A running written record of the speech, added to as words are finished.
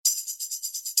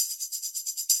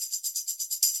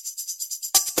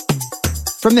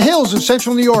From the hills of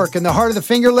central New York and the heart of the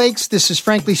Finger Lakes, this is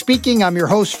Frankly Speaking. I'm your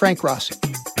host, Frank Rossi.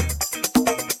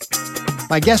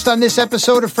 My guest on this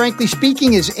episode of Frankly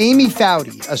Speaking is Amy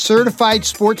Fouty, a certified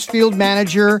sports field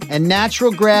manager and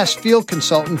natural grass field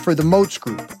consultant for the Motz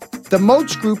Group. The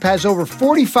Motz Group has over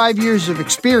 45 years of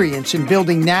experience in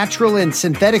building natural and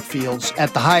synthetic fields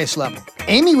at the highest level.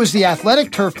 Amy was the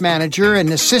athletic turf manager and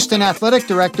assistant athletic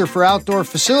director for outdoor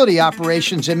facility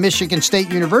operations at Michigan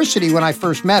State University when I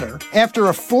first met her, after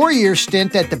a 4-year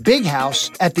stint at the Big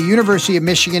House at the University of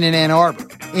Michigan in Ann Arbor.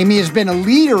 Amy has been a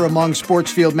leader among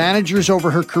sports field managers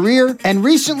over her career and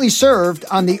recently served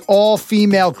on the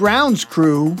all-female grounds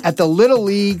crew at the Little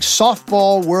League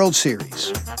Softball World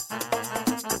Series.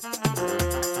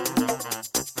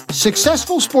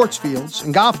 Successful sports fields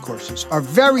and golf courses are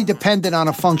very dependent on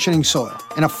a functioning soil,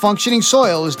 and a functioning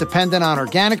soil is dependent on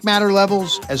organic matter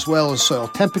levels as well as soil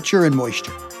temperature and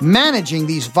moisture. Managing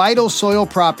these vital soil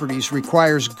properties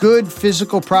requires good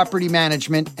physical property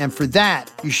management, and for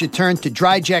that, you should turn to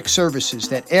DryJect Services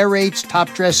that aerates, top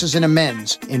dresses, and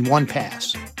amends in one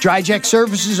pass. DryJect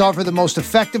Services offer the most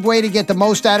effective way to get the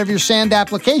most out of your sand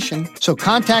application, so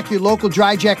contact your local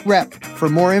DryJect rep for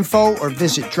more info or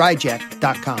visit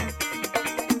dryject.com.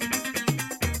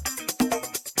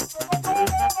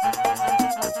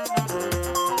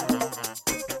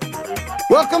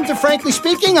 Welcome to Frankly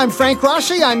Speaking. I'm Frank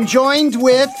Rossi. I'm joined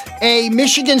with a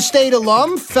Michigan State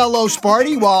alum, fellow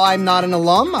Sparty. While I'm not an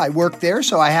alum, I work there,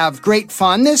 so I have great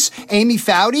fondness. Amy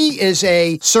Fouty is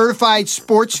a certified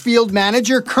sports field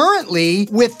manager currently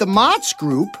with the Motz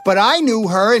Group, but I knew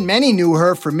her, and many knew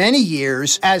her for many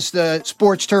years, as the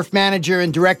sports turf manager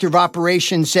and director of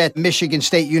operations at Michigan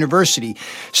State University.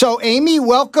 So, Amy,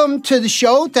 welcome to the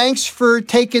show. Thanks for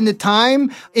taking the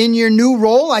time in your new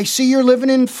role. I see you're living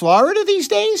in Florida these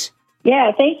days?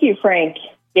 Yeah, thank you, Frank.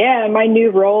 Yeah, in my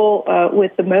new role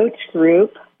with the Motz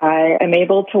Group, I am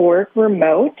able to work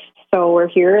remote. So we're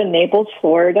here in Naples,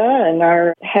 Florida, and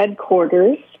our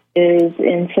headquarters is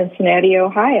in Cincinnati,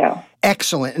 Ohio.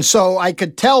 Excellent. And so I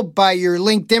could tell by your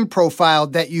LinkedIn profile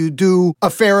that you do a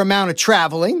fair amount of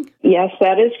traveling. Yes,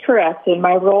 that is correct. In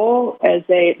my role as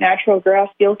a natural grass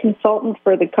field consultant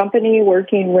for the company,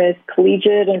 working with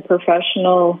collegiate and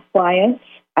professional clients,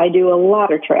 I do a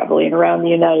lot of traveling around the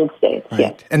United States. Right.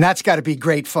 Yes. And that's got to be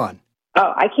great fun.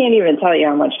 Oh, I can't even tell you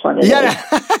how much fun it is.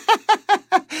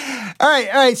 All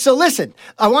right. So listen,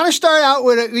 I want to start out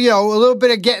with a little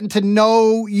bit of getting to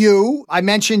know you. I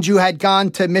mentioned you had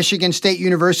gone to Michigan State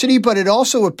University, but it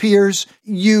also appears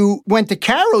you went to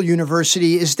Carroll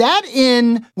University. Is that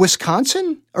in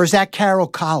Wisconsin or is that Carroll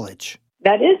College?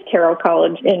 That is Carroll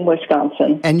College in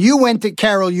Wisconsin. And you went to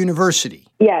Carroll University?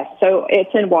 Yes, so it's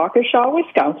in Waukesha,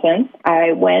 Wisconsin.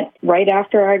 I went right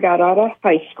after I got out of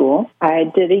high school. I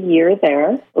did a year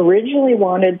there. Originally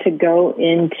wanted to go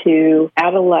into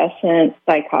adolescent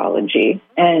psychology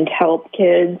and help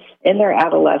kids in their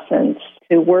adolescence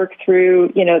to work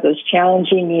through, those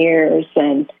challenging years.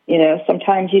 And,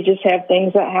 sometimes you just have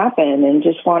things that happen and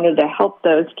just wanted to help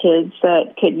those kids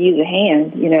that could use a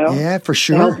hand, Yeah, for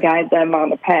sure. To help guide them on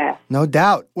the path. No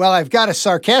doubt. Well, I've got a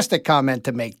sarcastic comment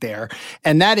to make there,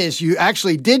 and that is you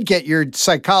actually did get your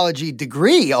psychology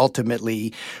degree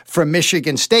ultimately from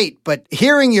Michigan State, but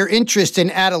hearing your interest in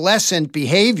adolescent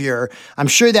behavior, I'm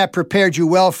sure that prepared you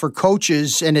well for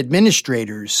coaches and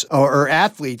administrators or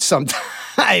athletes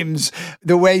sometimes,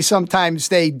 the way sometimes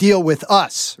they deal with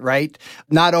us, right?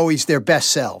 Not always their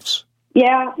best selves.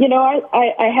 Yeah,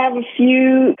 I have a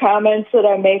few comments that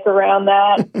I make around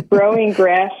that. Growing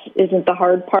grass isn't the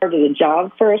hard part of the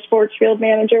job for a sports field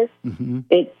manager. Mm-hmm.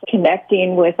 It's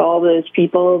connecting with all those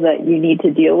people that you need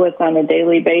to deal with on a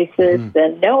daily basis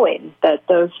and knowing that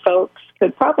those folks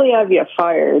could probably have you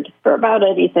fired for about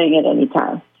anything at any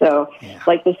time. So,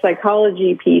 like the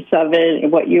psychology piece of it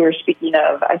and what you were speaking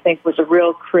of, I think was a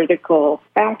real critical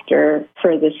factor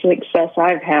for the success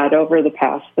I've had over the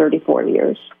past 34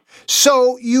 years.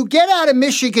 So you get out of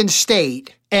Michigan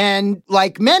State, and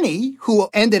like many who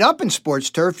ended up in sports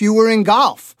turf, you were in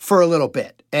golf for a little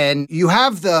bit. And you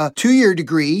have the 2-year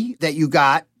degree that you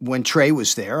got when Trey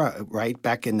was there, right,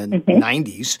 back in the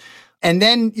 90s. And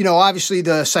then, obviously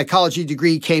the psychology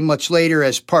degree came much later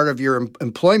as part of your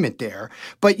employment there.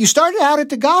 But you started out at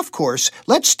the golf course.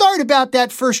 Let's start about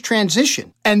that first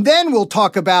transition. And then we'll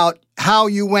talk about how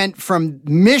you went from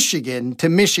Michigan to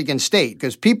Michigan State,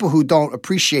 because people who don't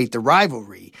appreciate the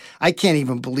rivalry, I can't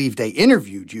even believe they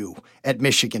interviewed you at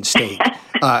Michigan State,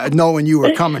 knowing you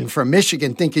were coming from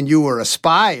Michigan, thinking you were a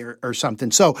spy or something.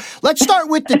 So let's start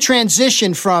with the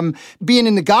transition from being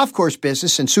in the golf course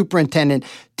business and superintendent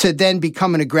to then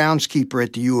becoming a groundskeeper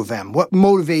at the U of M. What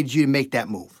motivated you to make that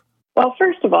move? Well,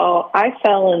 first of all, I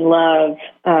fell in love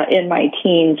in my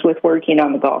teens with working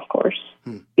on the golf course,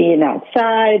 being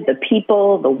outside, the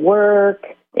people, the work.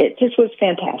 It just was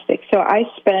fantastic. So I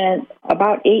spent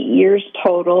about 8 years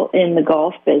total in the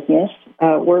golf business,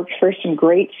 worked for some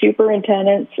great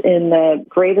superintendents in the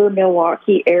greater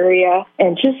Milwaukee area,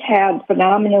 and just had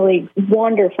phenomenally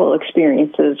wonderful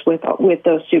experiences with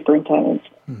those superintendents.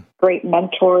 Great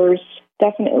mentors,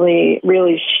 definitely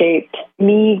really shaped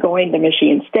me going to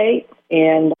Michigan State.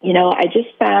 And, I just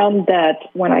found that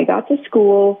when I got to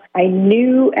school, I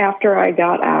knew after I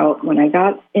got out, when I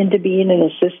got into being an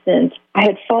assistant, I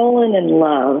had fallen in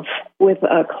love with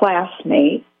a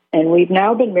classmate. And we've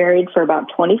now been married for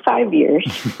about 25 years.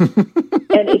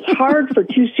 And it's hard for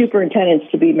two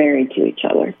superintendents to be married to each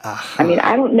other. I mean,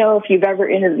 I don't know if you've ever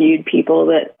interviewed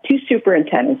people two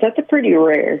superintendents. That's a pretty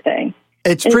rare thing.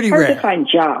 It's pretty rare. It's hard to find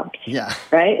jobs. Yeah.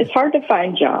 Right? It's hard to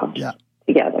find jobs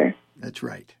together. That's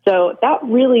right. So that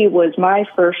really was my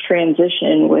first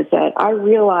transition, was that I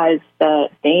realized that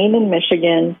being in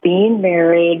Michigan, being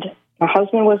married, my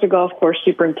husband was a golf course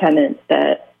superintendent,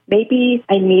 that maybe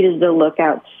I needed to look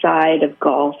outside of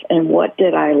golf. And what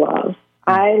did I love?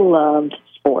 I loved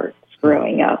sports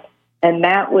growing up. And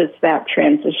that was that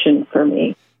transition for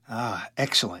me.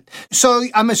 Excellent. So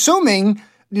I'm assuming,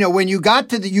 when you got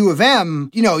to the U of M,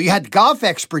 you had golf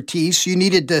expertise. You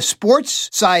needed the sports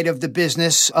side of the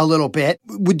business a little bit.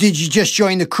 Did you just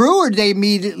join the crew, or did they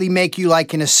immediately make you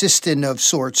like an assistant of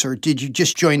sorts, or did you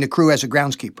just join the crew as a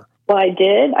groundskeeper? Well, I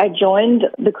did. I joined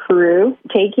the crew,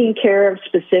 taking care of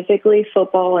specifically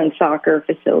football and soccer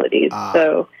facilities.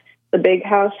 So the Big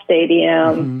House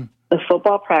Stadium, the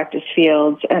football practice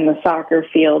fields, and the soccer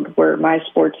field were my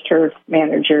sports turf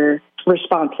manager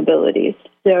responsibilities.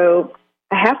 So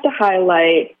I have to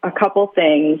highlight a couple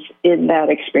things in that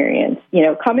experience.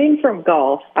 Coming from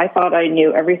golf, I thought I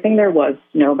knew everything there was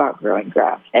to know about growing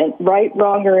grass. And right,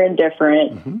 wrong, or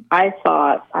indifferent, I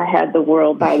thought I had the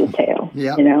world by the tail,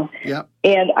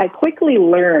 And I quickly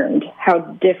learned how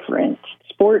different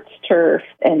sports turf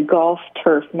and golf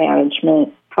turf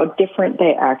management, how different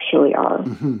they actually are.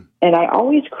 And I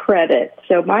always credit,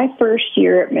 so my first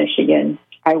year at Michigan,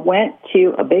 I went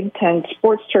to a Big Ten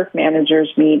sports turf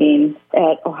managers meeting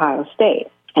at Ohio State.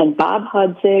 And Bob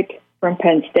Hudzik from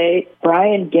Penn State,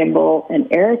 Brian Gimble, and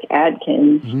Eric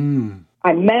Adkins,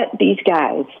 I met these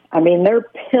guys. I mean, they're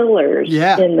pillars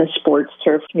in the sports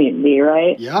turf community,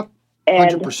 right? Yep,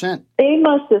 100%. And they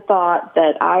must have thought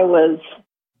that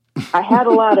I had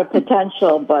a lot of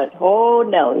potential, but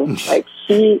Nellie,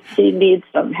 she needs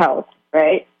some help,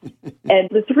 right? And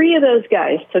the three of those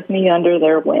guys took me under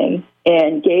their wing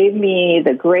and gave me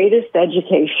the greatest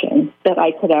education that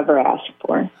I could ever ask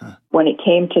for when it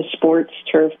came to sports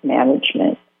turf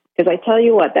management. Because I tell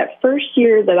you what, that first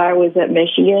year that I was at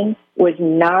Michigan was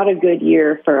not a good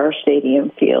year for our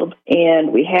stadium field.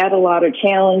 And we had a lot of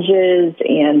challenges,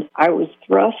 and I was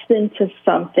thrust into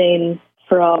something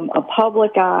from a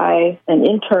public eye, an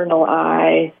internal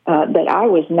eye, that I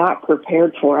was not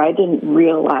prepared for. I didn't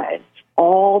realize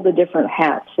all the different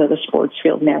hats that a sports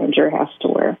field manager has to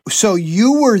wear. So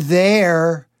you were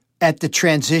there at the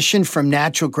transition from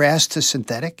natural grass to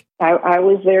synthetic? I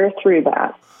was there through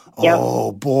that. Yep.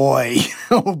 Oh,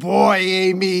 boy,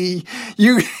 Amy,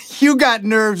 you got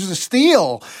nerves of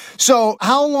steel. So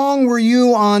how long were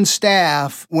you on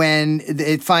staff when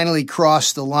it finally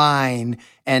crossed the line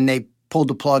and they pulled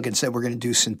the plug and said, we're going to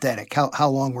do synthetic? How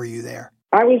long were you there?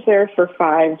 I was there for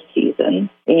 5 seasons,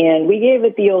 and we gave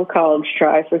it the old college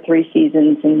try for 3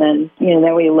 seasons, and then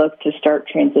we looked to start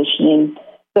transitioning.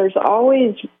 There's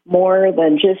always more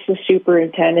than just the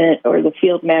superintendent or the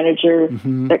field manager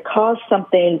that caused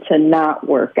something to not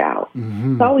work out.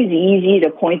 It's always easy to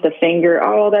point the finger,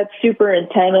 oh, that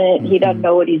superintendent, he doesn't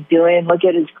know what he's doing. Look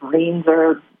at his greens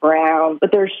are brown.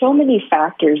 But there's so many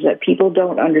factors that people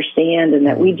don't understand and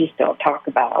that we just don't talk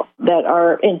about that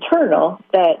are internal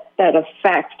that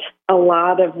affect a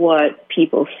lot of what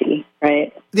people see,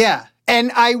 right? Yeah.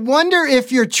 And I wonder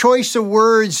if your choice of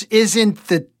words isn't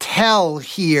the tell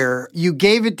here. You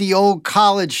gave it the old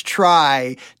college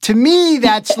try. To me,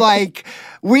 that's like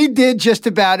we did just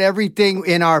about everything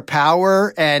in our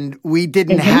power and we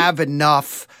didn't have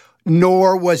enough,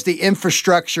 nor was the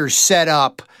infrastructure set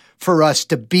up for us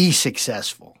to be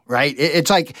successful, right? It's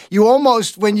like you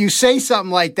almost, when you say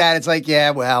something like that, it's like, yeah,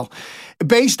 well,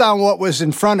 based on what was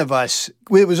in front of us,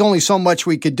 it was only so much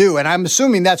we could do. And I'm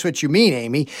assuming that's what you mean,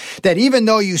 Amy, that even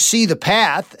though you see the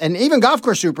path, and even golf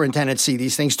course superintendents see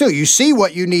these things too, you see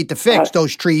what you need to fix.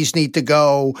 Those trees need to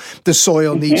go. The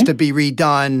soil needs to be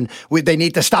redone. They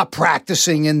need to stop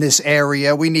practicing in this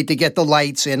area. We need to get the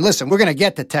lights in. Listen, we're going to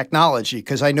get the technology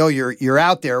because I know you're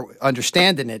out there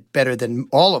understanding it better than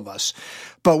all of us.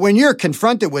 But when you're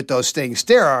confronted with those things,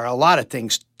 there are a lot of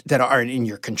things that aren't in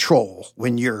your control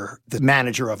when you're the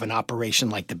manager of an operation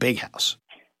like the Big House.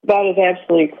 That is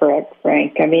absolutely correct,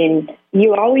 Frank. I mean,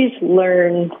 you always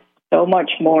learn so much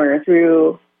more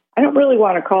through, I don't really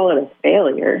want to call it a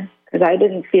failure because I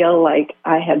didn't feel like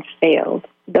I had failed.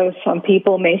 Though some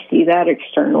people may see that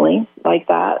externally like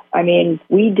that. I mean,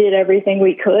 we did everything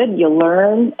we could. You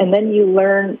learn, and then you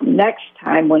learn next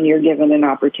time when you're given an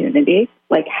opportunity,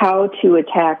 like how to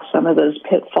attack some of those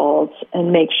pitfalls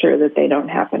and make sure that they don't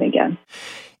happen again.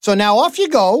 So now off you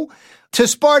go to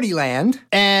Spartyland,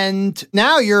 and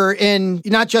now you're in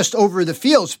not just over the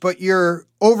fields, but you're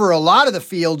over a lot of the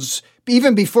fields.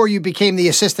 Even before you became the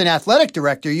assistant athletic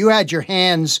director, you had your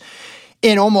hands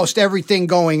in almost everything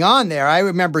going on there. I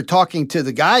remember talking to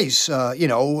the guys,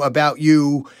 about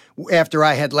you after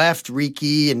I had left,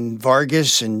 Ricky and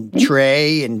Vargas and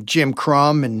Trey and Jim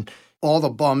Crum and all the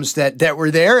bums that were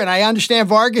there. And I understand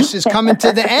Vargas is coming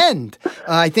to the end.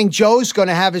 I think Joe's going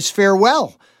to have his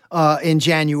farewell in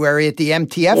January at the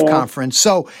MTF conference.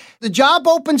 So the job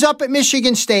opens up at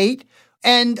Michigan State.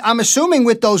 And I'm assuming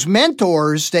with those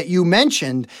mentors that you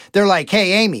mentioned, they're like,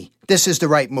 hey, Amy, this is the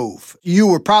right move. You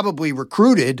were probably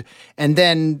recruited, and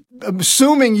then I'm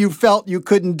assuming you felt you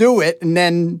couldn't do it and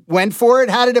then went for it.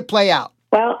 How did it play out?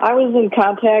 Well, I was in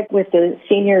contact with the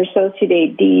senior associate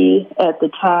AD at the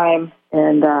time,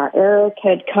 and Eric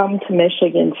had come to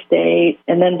Michigan State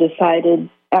and then decided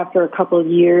after a couple of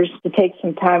years to take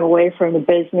some time away from the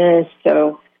business.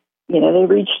 So they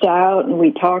reached out and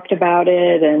we talked about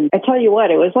it. And I tell you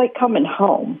what, it was like coming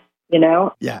home,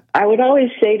 Yeah. I would always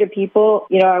say to people,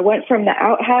 I went from the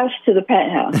outhouse to the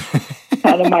penthouse,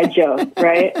 kind of my joke,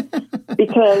 right?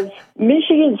 Because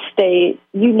Michigan State,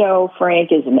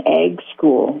 Frank, is an ag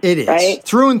school. It is, right?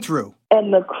 Through and through.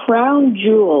 And the crown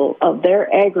jewel of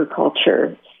their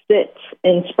agriculture sits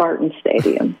in Spartan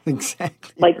Stadium.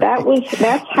 Exactly. Like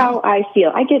that's how I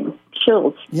feel. I get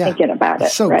chills thinking about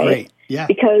it. So right? Great. Yeah.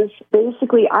 Because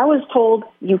basically I was told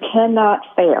you cannot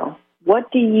fail. What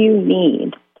do you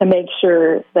need to make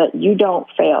sure that you don't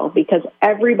fail? Because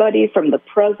everybody from the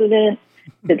president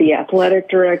to the athletic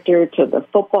director to the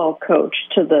football coach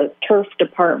to the turf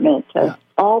department to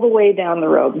all the way down the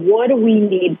road, what do we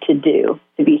need to do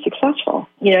to be successful?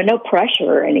 No pressure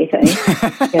or anything,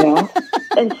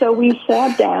 And so we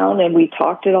sat down and we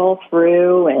talked it all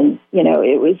through, and,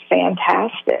 it was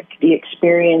fantastic, the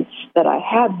experience that I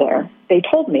had there. They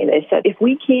told me, they said, if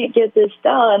we can't get this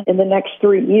done in the next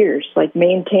 3 years, like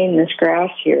maintain this grass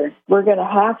here, we're going to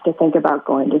have to think about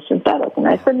going to synthetic. And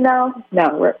I said, no,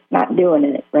 we're not doing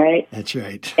it, right? That's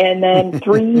right. And then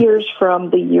 3 years from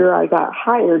the year I got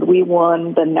hired, we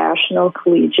won the National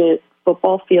Collegiate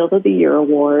Football Field of the Year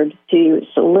award to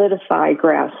solidify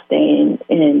grass stain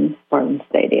in Spartan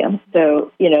Stadium.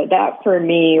 So, that for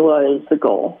me was the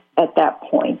goal at that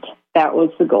point. That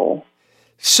was the goal.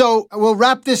 So we'll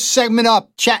wrap this segment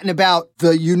up chatting about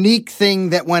the unique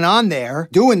thing that went on there,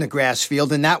 doing the grass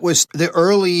field, and that was the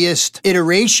earliest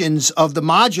iterations of the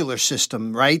modular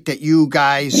system, right, that you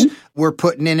guys were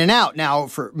putting in and out. Now,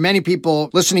 for many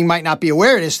people listening might not be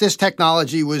aware of this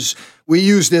technology we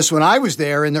used this when I was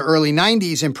there in the early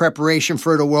 90s in preparation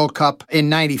for the World Cup in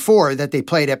 94 that they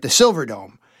played at the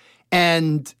Silverdome.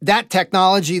 And that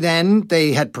technology then,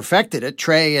 they had perfected it,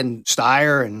 Trey and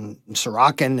Steyer and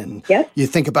Sorokin, and you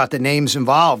think about the names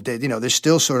involved, there's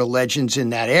still sort of legends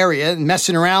in that area and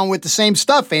messing around with the same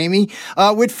stuff, Amy,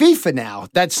 with FIFA now,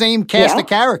 that same cast of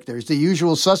characters, the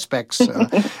usual suspects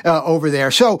over there.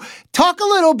 So talk a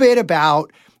little bit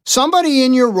about somebody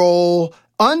in your role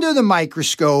under the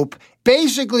microscope.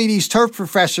 Basically, these turf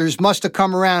professors must have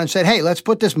come around and said, hey, let's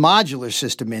put this modular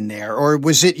system in there. Or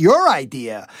was it your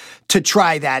idea to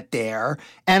try that there?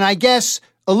 And I guess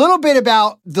a little bit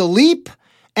about the leap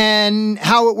and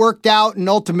how it worked out. And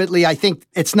ultimately, I think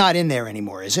it's not in there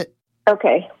anymore, is it?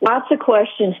 Okay. Lots of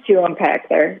questions to unpack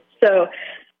there. So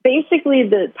basically,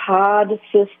 the pod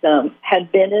system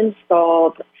had been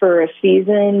installed for a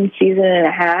season and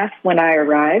a half when I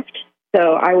arrived.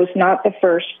 So I was not the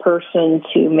first person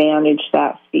to manage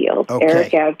that field. Okay.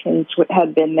 Eric Adkins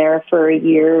had been there for a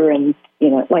year and,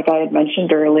 like I had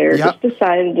mentioned earlier, just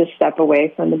decided to step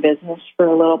away from the business for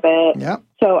a little bit. Yep.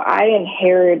 So I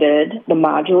inherited the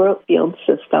modular field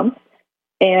system.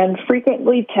 and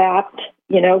frequently tapped,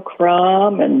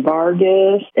 Crum and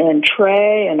Vargas and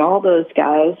Trey and all those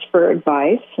guys for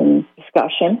advice and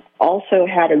discussion. Also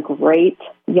had a great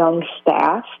young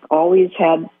staff, always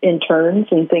had interns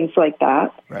and things like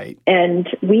that. Right. And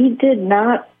we did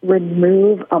not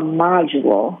remove a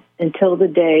module until the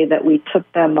day that we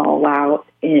took them all out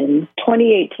in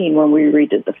 2018 when we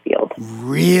redid the field.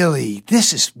 Really?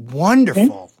 This is wonderful.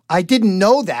 Mm-hmm. I didn't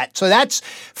know that. So that's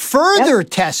further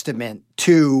testament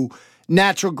to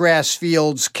natural grass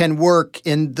fields can work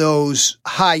in those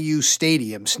high-use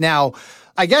stadiums. Now,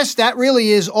 I guess that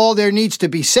really is all there needs to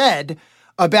be said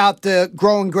about the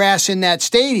growing grass in that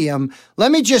stadium.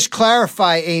 Let me just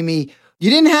clarify, Amy. You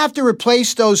didn't have to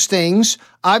replace those things.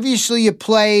 Obviously, you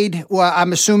played,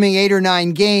 I'm assuming 8 or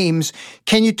 9 games.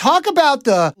 Can you talk about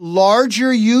the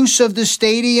larger use of the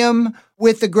stadium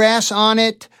with the grass on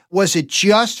it? Was it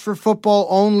just for football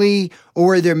only, or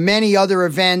were there many other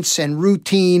events and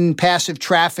routine passive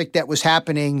traffic that was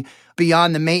happening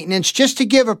beyond the maintenance? Just to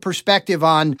give a perspective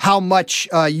on how much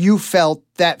you felt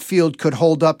that field could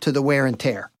hold up to the wear and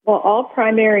tear. Well, all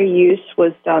primary use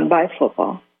was done by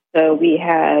football. So we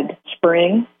had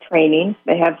spring training.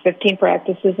 They have 15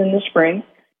 practices in the spring.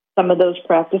 Some of those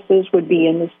practices would be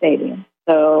in the stadium.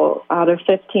 So out of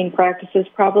 15 practices,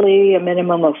 probably a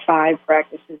minimum of 5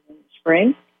 practices in the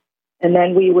spring. And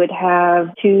then we would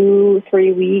have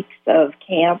 2-3 weeks of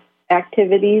camp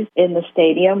activities in the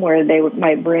stadium where they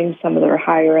might bring some of their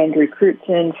higher-end recruits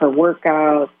in for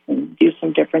workouts and do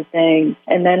some different things.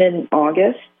 And then in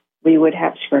August, we would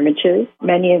have scrimmages.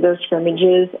 Many of those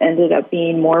scrimmages ended up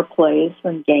being more plays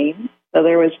than games. So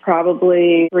there was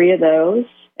probably 3 of those.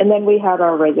 And then we had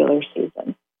our regular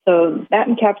season. So that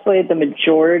encapsulated the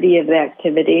majority of the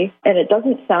activity. And it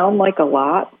doesn't sound like a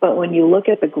lot, but when you look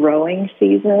at the growing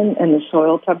season and the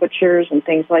soil temperatures and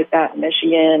things like that in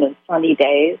Michigan and sunny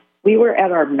days, we were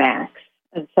at our max,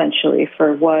 essentially,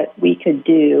 for what we could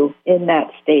do in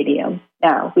that stadium.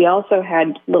 Now, we also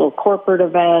had little corporate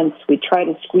events. We try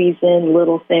to squeeze in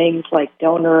little things like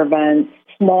donor events,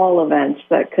 small events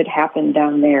that could happen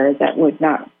down there that would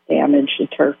not damage the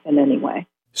turf in any way.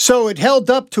 So it held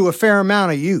up to a fair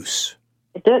amount of use.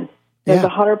 It did. It was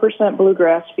 100%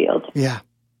 bluegrass field. Yeah.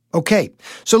 Okay.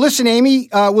 So listen, Amy,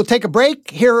 we'll take a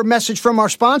break, hear a message from our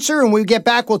sponsor, and when we get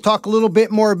back, we'll talk a little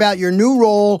bit more about your new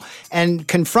role and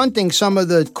confronting some of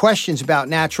the questions about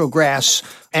natural grass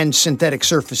and synthetic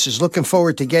surfaces. Looking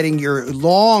forward to getting your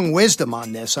long wisdom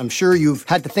on this. I'm sure you've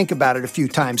had to think about it a few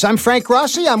times. I'm Frank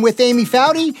Rossi. I'm with Amy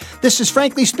Fouty. This is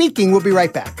Frankly Speaking. We'll be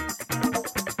right back.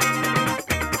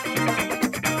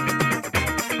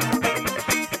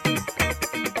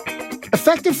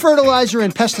 Effective fertilizer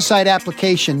and pesticide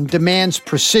application demands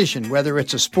precision, whether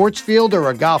it's a sports field or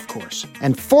a golf course.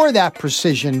 And for that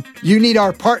precision, you need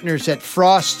our partners at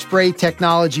Frost Spray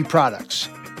Technology Products.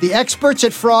 The experts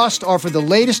at Frost offer the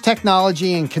latest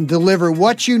technology and can deliver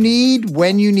what you need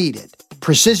when you need it.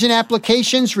 Precision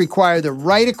applications require the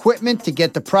right equipment to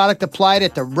get the product applied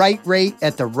at the right rate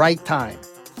at the right time.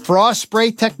 Frost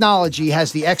Spray Technology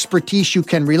has the expertise you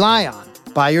can rely on.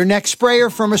 Buy your next sprayer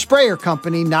from a sprayer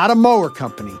company, not a mower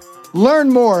company. Learn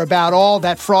more about all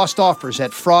that Frost offers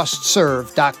at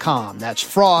frostserve.com. That's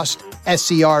Frost,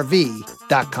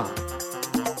 SERV.com.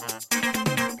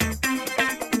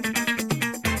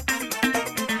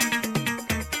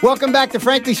 Welcome back to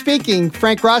Frankly Speaking.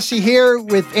 Frank Rossi here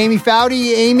with Amy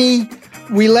Fouty. Amy,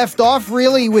 we left off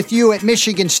really with you at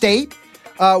Michigan State,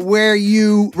 where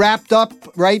you wrapped up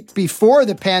right before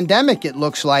the pandemic, it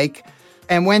looks like,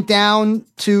 and went down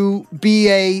to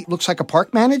be looks like a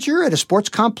park manager at a sports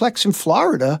complex in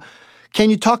Florida. Can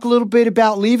you talk a little bit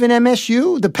about leaving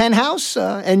MSU, the penthouse,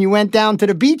 and you went down to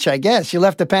the beach, I guess? You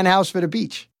left the penthouse for the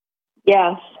beach.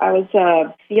 Yes, I was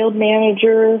a field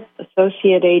manager,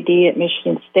 associate AD at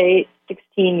Michigan State,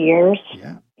 16 years.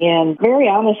 Yeah. And very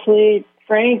honestly,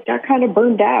 Frank, got kind of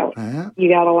burned out. Uh-huh. You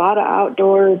got a lot of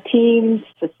outdoor teams,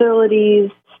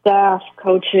 facilities, staff,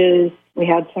 coaches. We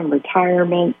had some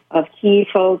retirement of key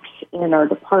folks in our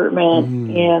department,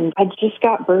 and I just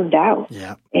got burned out.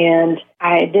 Yeah. And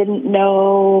I didn't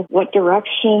know what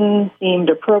direction seemed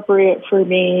appropriate for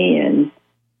me. And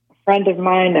a friend of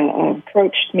mine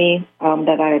approached me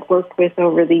that I had worked with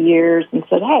over the years and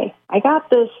said, "Hey, I got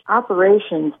this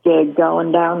operations gig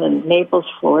going down in Naples,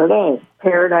 Florida,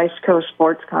 Paradise Coast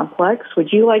Sports Complex.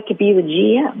 Would you like to be the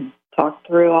GM?" Talk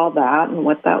through all that and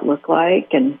what that looked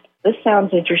like, and this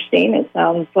sounds interesting. It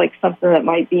sounds like something that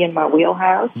might be in my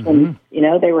wheelhouse. And,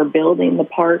 they were building the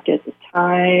park at the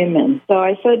time. And so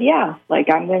I said, yeah,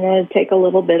 I'm going to take a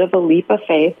little bit of a leap of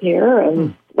faith here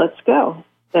and let's go.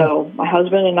 So my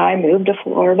husband and I moved to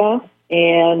Florida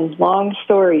And long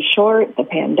story short, the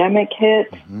pandemic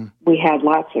hit. Mm-hmm. We had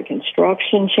lots of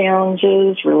construction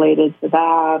challenges related to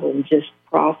that and just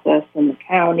process in the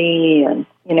county. And,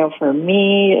 for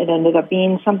me, it ended up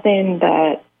being something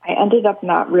that I ended up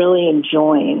not really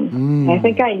enjoying. And I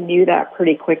think I knew that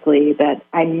pretty quickly, that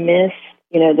I missed,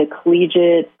 the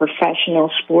collegiate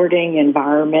professional sporting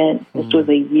environment. This was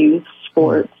a youth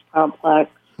sports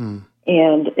complex, and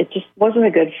it just wasn't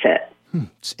a good fit.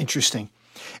 It's interesting.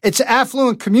 It's an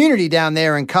affluent community down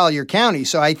there in Collier County,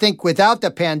 so I think without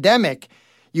the pandemic,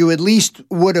 you at least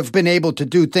would have been able to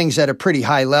do things at a pretty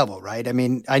high level, right? I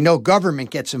mean, I know government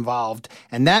gets involved,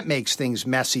 and that makes things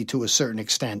messy to a certain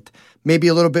extent. Maybe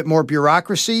a little bit more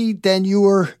bureaucracy than you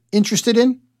were interested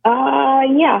in?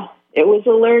 Yeah. It was a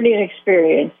learning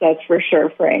experience, that's for sure,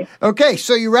 Frank. Okay,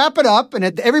 so you wrap it up,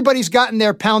 and everybody's gotten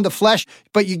their pound of flesh,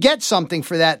 but you get something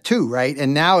for that too, right?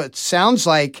 And now it sounds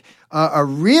like a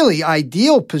really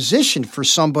ideal position for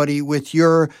somebody with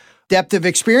your depth of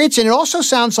experience. And it also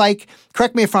sounds like,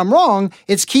 correct me if I'm wrong,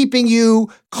 it's keeping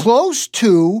you close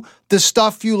to the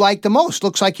stuff you like the most.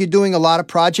 Looks like you're doing a lot of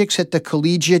projects at the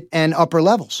collegiate and upper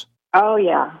levels. Oh,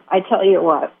 yeah. I tell you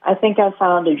what, I think I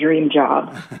found a dream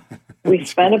job. We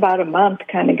spent about a month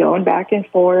kind of going back and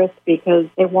forth because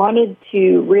they wanted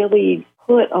to really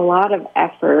put a lot of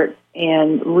effort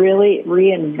and really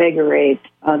reinvigorate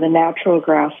the natural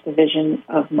grass division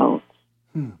of Motz.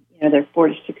 They're a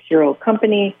 46-year-old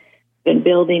company, been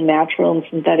building natural and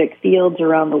synthetic fields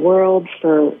around the world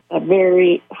for a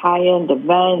very high-end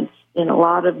events in a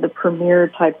lot of the premier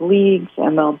type leagues,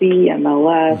 MLB,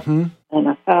 MLS,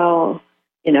 NFL,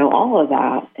 all of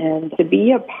that. And to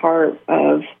be a part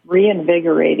of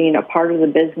reinvigorating a part of the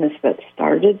business that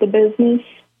started the business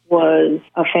was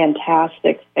a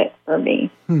fantastic fit for me.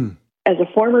 As a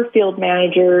former field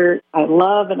manager, I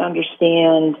love and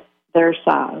understand their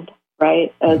side,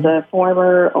 right? As a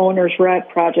former owner's rep,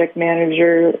 project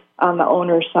manager on the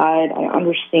owner's side, I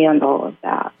understand all of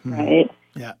that, right?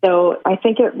 Yeah. So I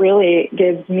think it really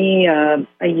gives me a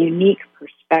unique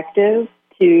perspective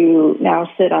to now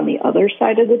sit on the other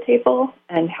side of the table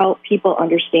and help people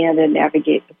understand and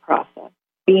navigate the process.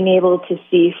 Being able to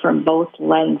see from both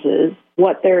lenses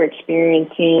what they're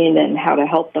experiencing and how to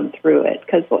help them through it.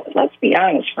 Because let's be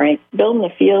honest, Frank, building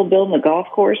a field, building a golf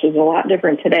course is a lot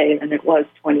different today than it was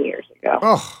 20 years ago.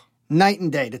 Oh, night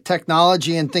and day. The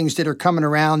technology and things that are coming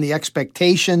around, the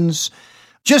expectations,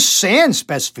 just sand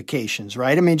specifications,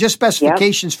 right? I mean, just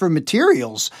specifications for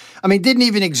materials. I mean, didn't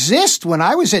even exist when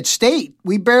I was at State.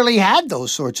 We barely had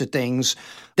those sorts of things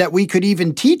that we could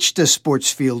even teach the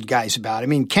sports field guys about. I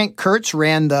mean, Kent Kurtz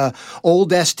ran the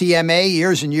old STMA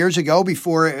years and years ago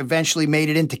before it eventually made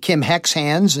it into Kim Heck's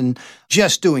hands and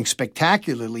just doing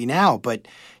spectacularly now. But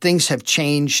things have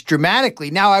changed dramatically.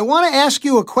 Now, I want to ask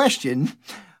you a question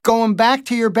going back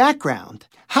to your background.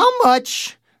 How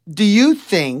much do you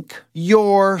think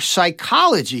your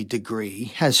psychology degree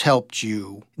has helped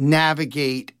you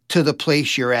navigate to the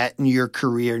place you're at in your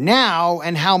career now,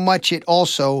 and how much it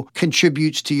also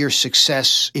contributes to your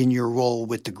success in your role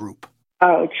with the group?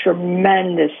 Oh,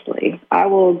 tremendously. I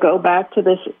will go back to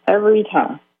this every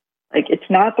time. Like, it's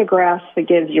not the grass that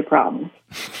gives you problems,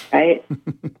 right?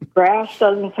 Grass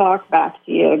doesn't talk back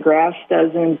to you. Grass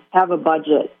doesn't have a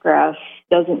budget. Grass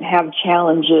doesn't have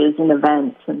challenges and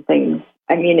events and things.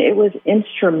 I mean, it was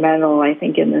instrumental, I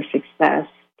think, in the success,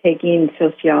 taking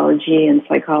sociology and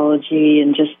psychology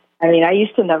and just, I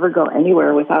used to never go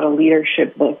anywhere without a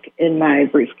leadership book in my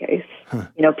briefcase.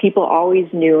 People always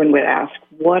knew and would ask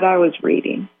what I was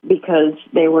reading because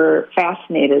they were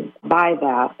fascinated by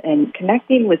that. And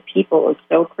connecting with people is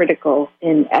so critical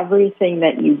in everything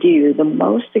that you do. The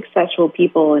most successful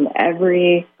people in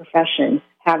every profession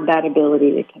have that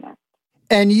ability to connect.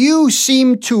 And you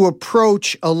seem to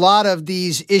approach a lot of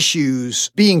these issues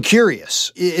being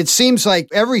curious. It seems like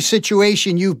every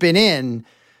situation you've been in,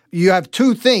 you have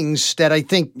two things that I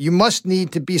think you must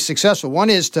need to be successful. One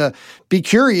is to be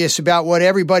curious about what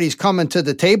everybody's coming to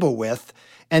the table with,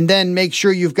 and then make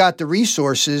sure you've got the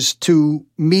resources to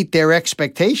meet their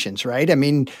expectations, right? I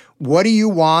mean, what do you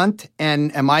want,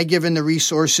 and am I given the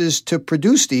resources to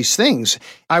produce these things?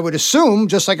 I would assume,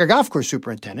 just like a golf course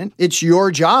superintendent, it's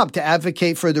your job to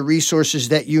advocate for the resources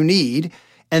that you need,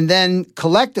 and then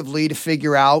collectively to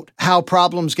figure out how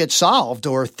problems get solved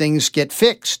or things get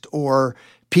fixed or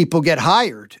people get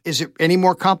hired. Is it any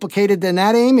more complicated than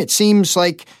that, Amy? It seems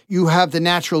like you have the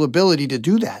natural ability to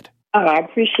do that. Oh, I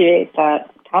appreciate that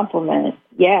compliment.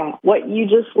 Yeah, what you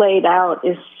just laid out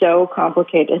is so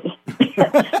complicated.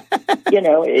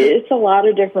 It's a lot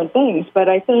of different things, but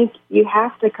I think you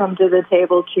have to come to the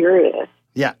table curious.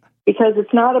 Yeah. Because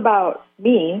it's not about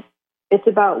me, It's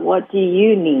about what do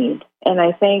you need? And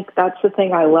I think that's the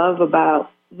thing I love about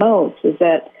Motz is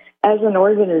that as an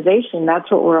organization,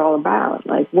 that's what we're all about.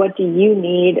 Like, what do you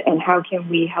need and how can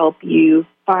we help you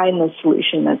find the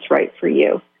solution that's right for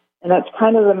you? And that's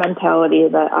kind of the mentality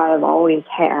that I've always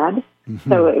had.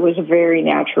 Mm-hmm. So it was a very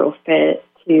natural fit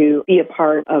to be a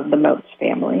part of the Motz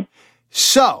family.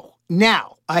 So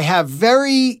now I have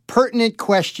very pertinent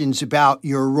questions about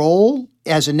your role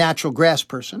as a natural grass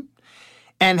person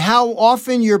and how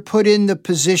often you're put in the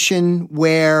position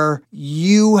where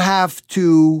you have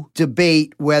to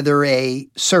debate whether a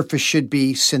surface should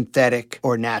be synthetic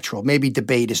or natural. Maybe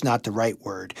debate is not the right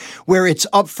word, where it's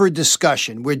up for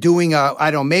discussion. We're doing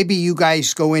maybe you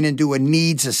guys go in and do a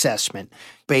needs assessment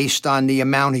based on the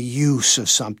amount of use of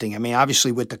something. I mean,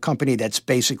 obviously with the company that's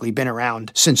basically been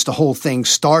around since the whole thing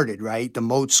started, right? The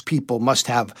Motz people must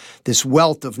have this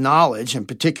wealth of knowledge, and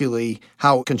particularly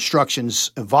how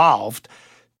construction's evolved.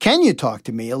 Can you talk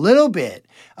to me a little bit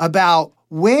about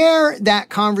where that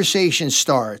conversation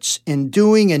starts in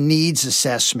doing a needs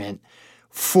assessment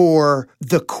for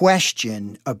the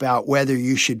question about whether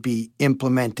you should be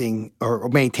implementing or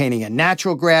maintaining a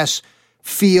natural grass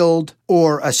field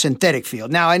or a synthetic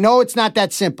field? Now, I know it's not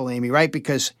that simple, Amy, right?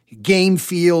 Because game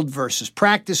field versus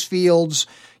practice fields,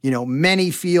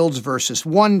 many fields versus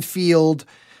one field.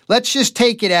 Let's just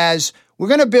take it as we're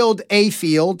going to build a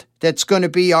field that's going to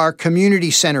be our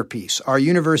community centerpiece, our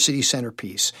university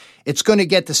centerpiece. It's going to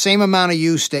get the same amount of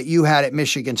use that you had at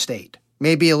Michigan State,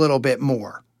 maybe a little bit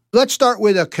more. Let's start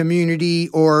with a community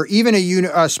or even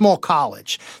a small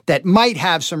college that might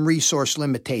have some resource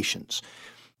limitations.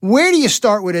 Where do you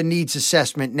start with a needs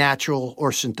assessment, natural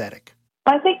or synthetic?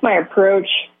 I think my approach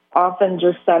often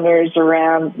just centers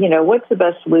around, what's the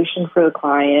best solution for the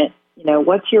client?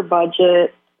 What's your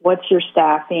budget? What's your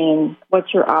staffing?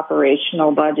 What's your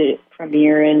operational budget from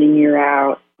year in and year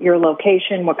out? Your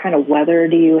location, what kind of weather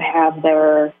do you have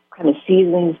there? What kind of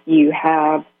seasons do you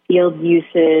have? Field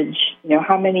usage,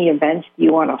 how many events do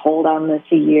you want to hold on this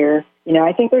a year?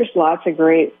 I think there's lots of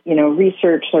great,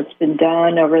 research that's been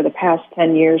done over the past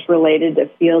 10 years related to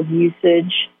field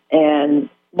usage and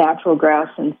natural grass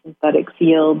and synthetic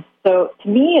fields. So to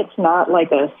me, it's not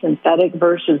like a synthetic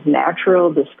versus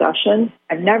natural discussion.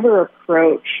 I've never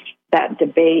approached that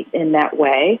debate in that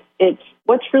way. It's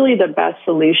what's really the best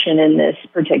solution in this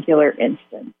particular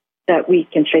instance that we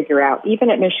can figure out. Even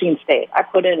at Michigan State, I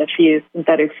put in a few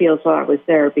synthetic fields while I was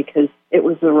there because it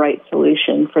was the right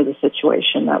solution for the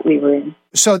situation that we were in.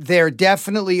 So there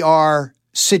definitely are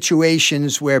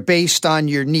situations where, based on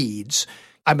your needs,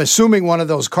 I'm assuming one of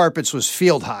those carpets was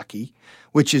field hockey,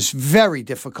 which is very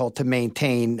difficult to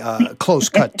maintain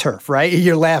close-cut turf, right?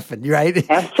 You're laughing, right?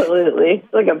 Absolutely.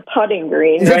 It's like a putting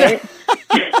green, right?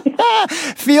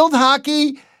 Field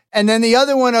hockey. And then the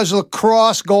other one is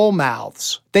lacrosse goal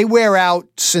mouths. They wear out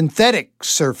synthetic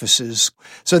surfaces.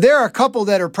 So there are a couple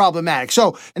that are problematic.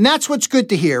 And that's what's good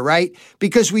to hear, right?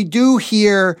 Because we do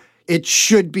hear it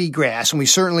should be grass. And we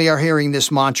certainly are hearing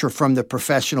this mantra from the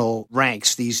professional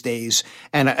ranks these days.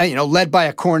 And, led by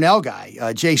a Cornell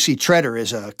guy. J.C. Treader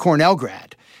is a Cornell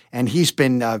grad. And he's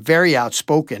been very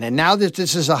outspoken. And now that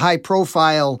this is a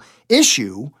high-profile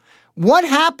issue, what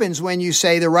happens when you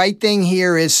say the right thing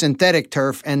here is synthetic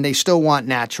turf and they still want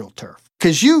natural turf?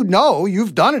 Because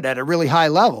you've done it at a really high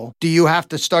level. Do you have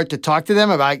to start to talk to them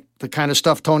about the kind of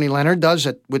stuff Tony Leonard does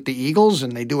with the Eagles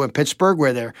and they do in Pittsburgh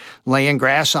where they're laying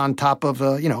grass on top of,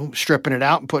 stripping it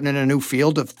out and putting in a new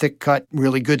field of thick-cut,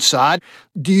 really good sod?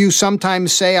 Do you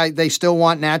sometimes say they still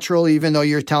want natural even though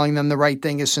you're telling them the right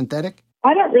thing is synthetic?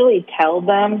 I don't really tell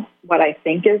them what I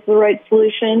think is the right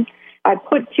solution. I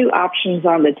put two options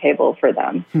on the table for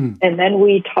them, and then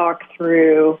we talk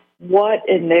through what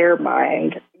in their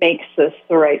mind makes this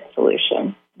the right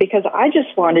solution. Because I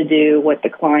just want to do what the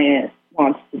client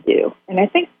wants to do. And I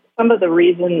think some of the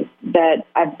reason that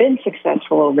I've been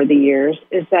successful over the years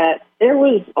is that there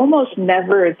was almost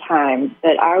never a time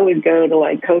that I would go to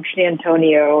like Coach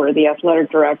D'Antonio or the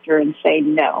athletic director and say,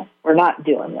 no, we're not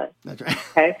doing this. That's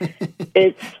right.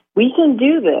 Okay? We can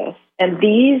do this. And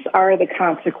these are the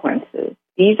consequences.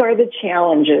 These are the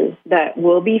challenges that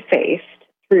will be faced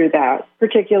through that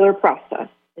particular process.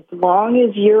 As long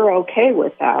as you're okay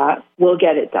with that, we'll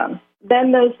get it done.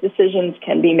 Then those decisions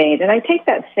can be made. And I take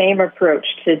that same approach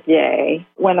today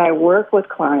when I work with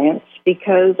clients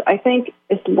because I think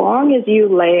as long as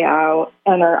you lay out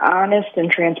and are honest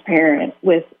and transparent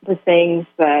with the things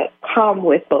that come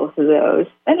with both of those,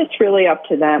 then it's really up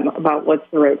to them about what's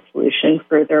the right solution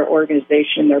for their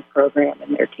organization, their program,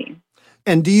 and their team.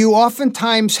 And do you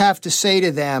oftentimes have to say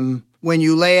to them, when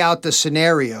you lay out the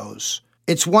scenarios,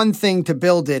 it's one thing to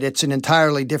build it, it's an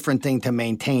entirely different thing to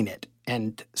maintain it?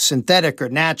 And synthetic or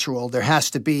natural, there has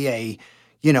to be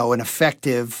an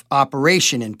effective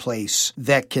operation in place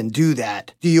that can do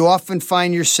that. Do you often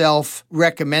find yourself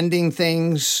recommending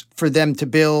things for them to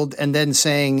build and then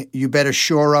saying, you better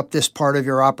shore up this part of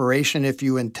your operation if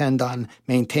you intend on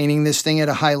maintaining this thing at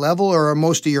a high level? Or are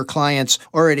most of your clients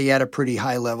already at a pretty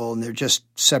high level and they're just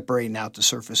separating out the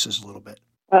surfaces a little bit?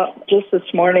 Well, just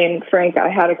this morning, Frank, I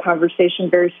had a conversation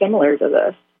very similar to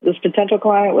this. This potential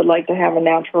client would like to have a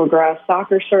natural grass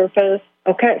soccer surface.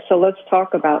 Okay, so let's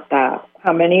talk about that.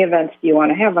 How many events do you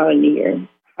want to have on a year?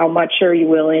 How much are you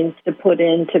willing to put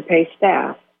in to pay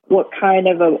staff? What kind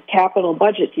of a capital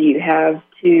budget do you have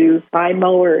to buy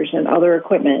mowers and other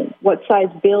equipment? What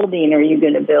size building are you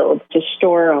going to build to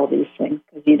store all these things?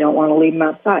 Because you don't want to leave them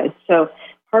outside. So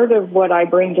part of what I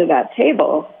bring to that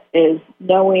table is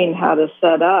knowing how to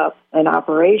set up an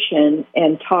operation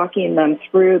and talking them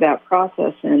through that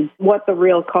process and what the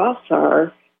real costs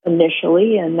are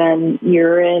initially, and then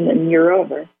you're in and you're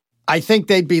over. I think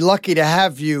they'd be lucky to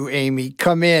have you, Amy,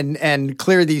 come in and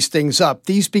clear these things up.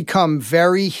 These become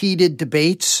very heated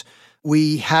debates.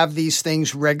 We have these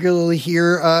things regularly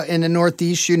here in the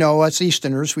Northeast. You know, us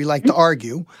Easterners, we like to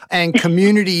argue. And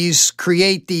communities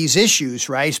create these issues,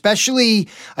 right? Especially,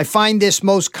 I find this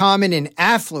most common in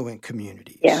affluent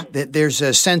communities. Yeah. That there's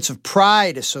a sense of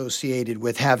pride associated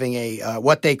with having a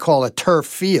what they call a turf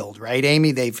field, right,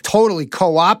 Amy? They've totally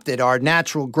co-opted our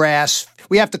natural grass.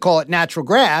 We have to call it natural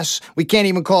grass. We can't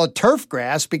even call it turf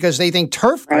grass because they think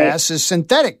turf grass is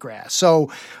synthetic grass.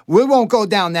 So we won't go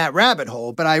down that rabbit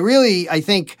hole. But I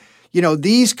think,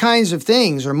 these kinds of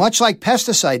things are much like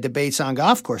pesticide debates on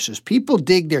golf courses. People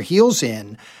dig their heels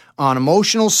in on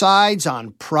emotional sides,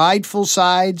 on prideful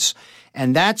sides.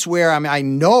 And that's where I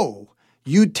know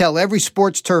you'd tell every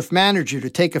sports turf manager to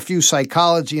take a few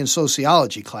psychology and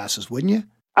sociology classes, wouldn't you?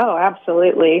 Oh,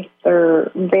 absolutely. They're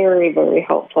very, very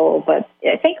helpful. But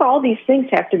I think all these things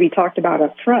have to be talked about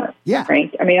up front,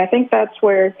 Frank. I think that's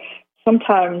where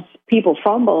sometimes people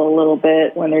fumble a little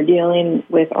bit when they're dealing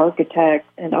with architects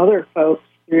and other folks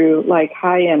through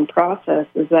high-end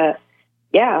processes that,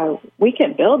 we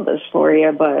can build this for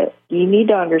you, but you need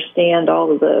to understand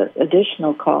all of the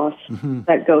additional costs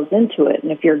that goes into it.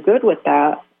 And if you're good with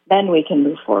that, then we can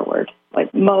move forward.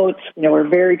 Like Motz, we're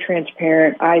very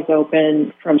transparent, eyes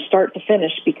open from start to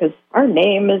finish because our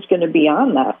name is going to be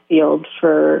on that field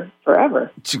for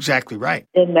forever. That's exactly right.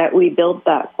 In that we build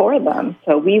that for them.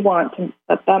 So we want to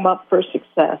set them up for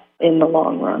success in the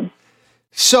long run.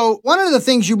 So one of the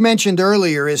things you mentioned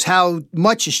earlier is how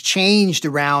much has changed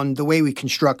around the way we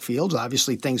construct fields.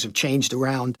 Obviously, things have changed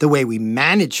around the way we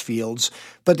manage fields.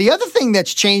 But the other thing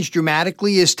that's changed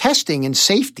dramatically is testing and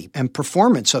safety and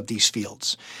performance of these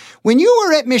fields. When you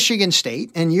were at Michigan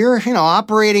State and you're,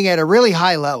 operating at a really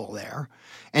high level there,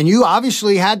 and you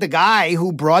obviously had the guy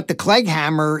who brought the Clegg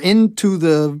hammer into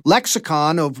the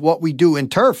lexicon of what we do in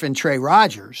turf in Trey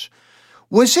Rogers,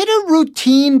 was it a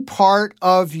routine part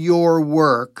of your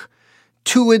work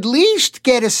to at least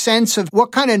get a sense of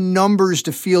what kind of numbers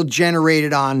the field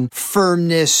generated on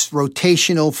firmness,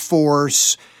 rotational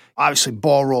force? Obviously,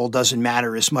 ball roll doesn't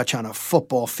matter as much on a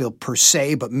football field per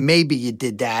se, but maybe you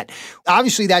did that.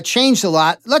 Obviously, that changed a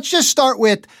lot. Let's just start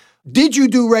with, did you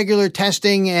do regular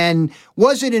testing, and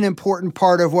was it an important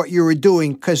part of what you were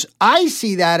doing? Because I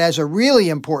see that as a really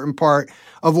important part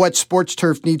of what sports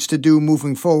turf needs to do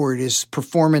moving forward is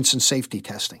performance and safety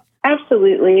testing.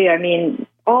 Absolutely.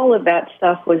 All of that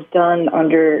stuff was done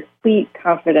under complete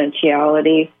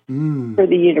confidentiality for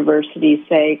the university's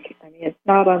sake. It's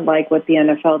not unlike what the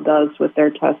NFL does with their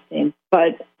testing,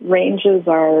 but ranges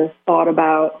are thought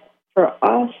about. For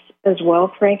us as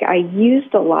well, Frank, I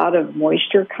used a lot of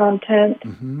moisture content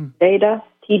data,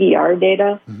 TDR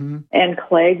data, and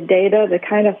Clegg data to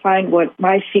kind of find what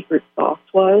my secret sauce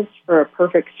was for a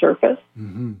perfect surface.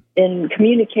 In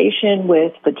communication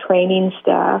with the training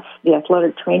staff, the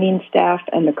athletic training staff,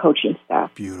 and the coaching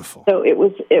staff. Beautiful. So it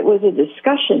was a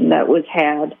discussion that was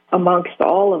had amongst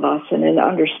all of us and an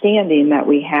understanding that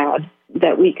we had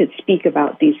that we could speak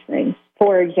about these things.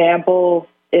 For example,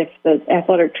 if the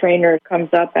athletic trainer comes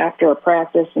up after a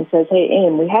practice and says, hey,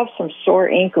 Aim, we have some sore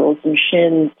ankles and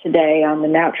shins today on the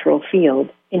natural field.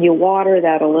 Can you water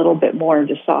that a little bit more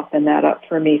to soften that up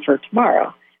for me for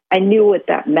tomorrow? I knew what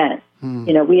that meant.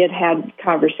 We had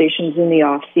conversations in the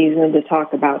off season to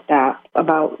talk about that,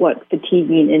 about what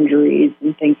fatiguing injuries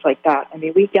and things like that.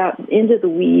 We got into the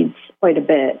weeds quite a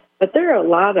bit, but there are a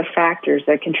lot of factors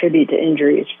that contribute to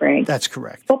injuries, Frank. That's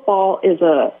correct. Football is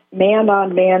a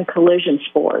man-on-man collision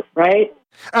sport, right?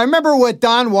 I remember what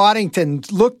Don Waddington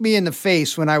looked me in the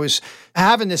face when I was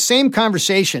having the same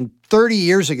conversation 30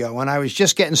 years ago when I was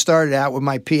just getting started out with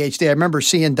my PhD. I remember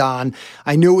seeing Don.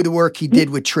 I knew the work he did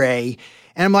with Trey.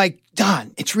 And I'm like,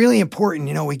 Don, it's really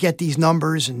important, we get these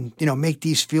numbers and, make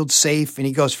these fields safe. And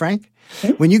he goes, Frank,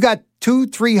 when you got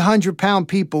 300-pound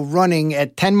people running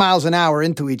at 10 miles an hour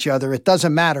into each other, it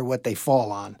doesn't matter what they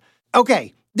fall on.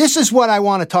 Okay. This is what I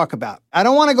want to talk about. I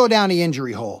don't want to go down the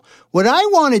injury hole. What I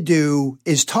want to do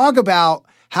is talk about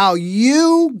how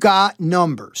you got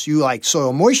numbers. You like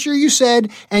soil moisture, you said,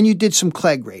 and you did some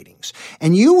Clegg ratings.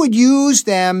 And you would use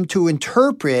them to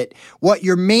interpret what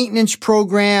your maintenance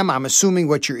program, I'm assuming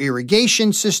what your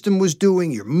irrigation system was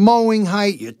doing, your mowing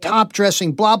height, your top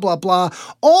dressing, blah, blah, blah.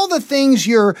 All the things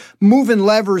you're moving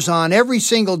levers on every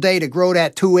single day to grow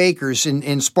that 2 acres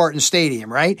in Spartan Stadium,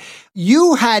 right?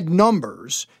 You had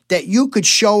numbers that you could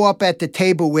show up at the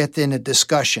table with in a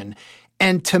discussion.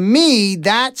 And to me,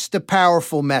 that's the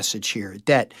powerful message here,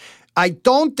 that I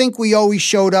don't think we always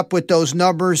showed up with those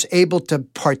numbers, able to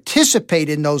participate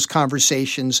in those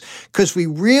conversations because we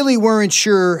really weren't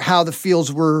sure how the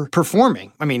fields were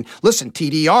performing. I mean, listen,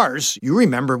 TDRs, you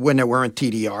remember when there weren't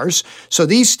TDRs. So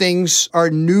these things are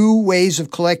new ways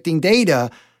of collecting data.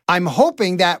 I'm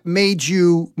hoping that made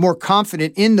you more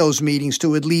confident in those meetings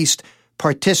to at least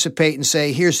participate and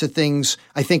say, here's the things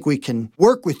I think we can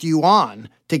work with you on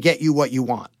to get you what you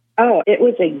want. Oh, it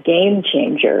was a game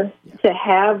changer to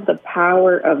have the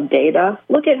power of data.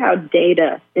 Look at how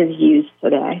data is used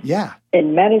today. Yeah.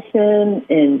 In medicine,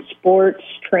 in sports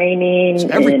training,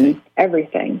 in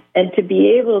everything. And to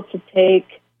be able to take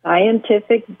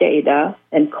scientific data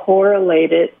and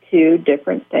correlate it to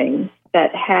different things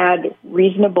that had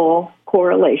reasonable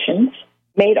correlations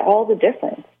made all the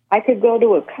difference. I could go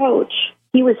to a coach.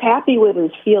 He was happy with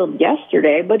his field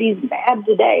yesterday, but he's mad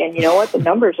today. And you know what? The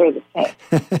numbers are the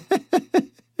same.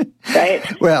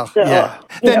 Right? Well, so, yeah.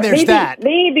 Then there's that.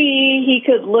 Maybe he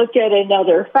could look at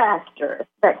another factor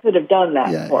that could have done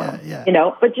that for him.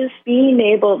 Yeah. But just being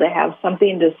able to have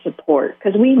something to support.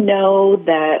 Because we know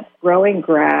that growing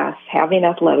grass, having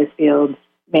athletic fields,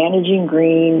 managing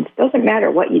greens, doesn't matter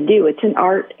what you do. It's an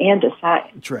art and a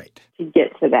science. That's right. To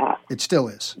get to that. It still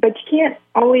is. But you can't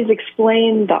always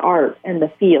explain the art and the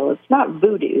feel. It's not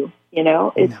voodoo, It's,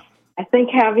 no. I think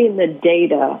having the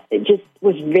data, it just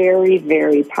was very,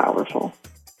 very powerful.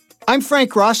 I'm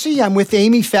Frank Rossi. I'm with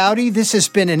Amy Fouty. This has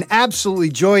been an absolutely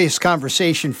joyous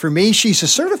conversation for me. She's a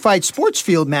certified sports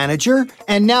field manager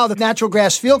and now the natural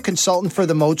grass field consultant for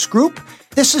the Motz Group.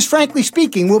 This is Frankly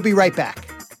Speaking. We'll be right back.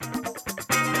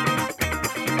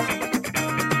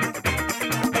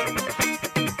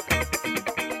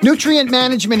 Nutrient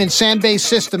management in sand-based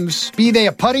systems, be they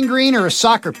a putting green or a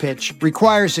soccer pitch,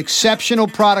 requires exceptional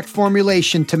product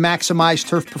formulation to maximize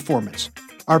turf performance.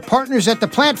 Our partners at the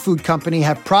Plant Food Company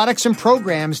have products and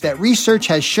programs that research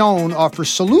has shown offer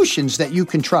solutions that you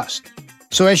can trust.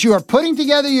 So as you are putting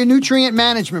together your nutrient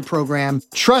management program,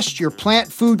 trust your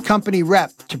Plant Food Company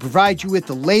rep to provide you with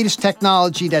the latest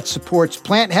technology that supports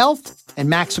plant health and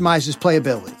maximizes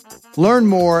playability. Learn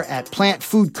more at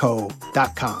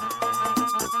plantfoodco.com.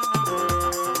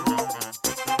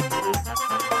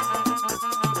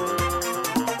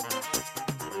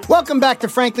 Welcome back to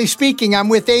Frankly Speaking. I'm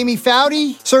with Amy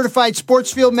Fouty, certified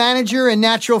sports field manager and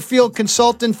natural field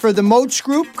consultant for the Motz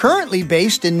Group, currently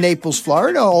based in Naples,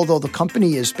 Florida, although the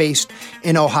company is based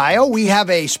in Ohio. We have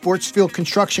a sports field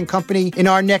construction company in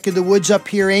our neck of the woods up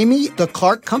here, Amy. The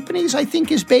Clark Companies, I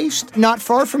think, is based not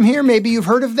far from here. Maybe you've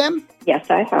heard of them?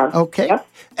 Yes, I have. Okay. Yep.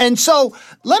 And so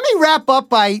let me wrap up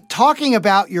by talking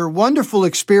about your wonderful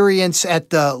experience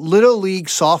at the Little League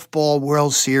Softball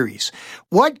World Series.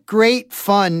 What great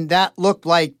fun that looked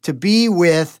like to be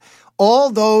with all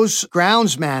those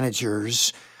grounds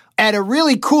managers at a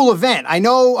really cool event. I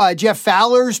know Jeff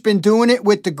Fowler's been doing it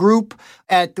with the group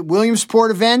at the Williamsport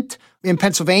event in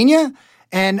Pennsylvania.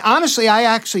 And honestly, I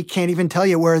actually can't even tell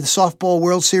you where the Softball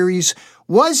World Series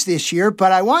was this year,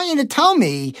 but I want you to tell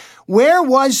me, where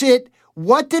was it?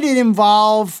 What did it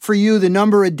involve for you, the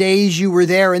number of days you were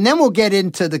there? And then we'll get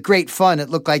into the great fun it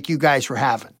looked like you guys were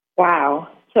having. Wow.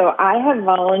 So I have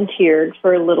volunteered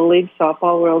for Little League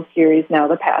Softball World Series now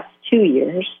the past 2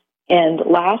 years. And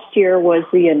last year was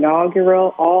the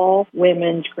inaugural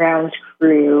all-women's grounds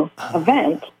crew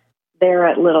event there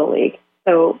at Little League.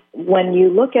 So when you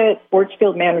look at Sports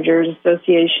Field Managers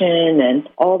Association and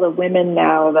all the women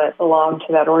now that belong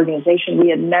to that organization, we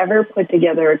had never put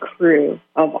together a crew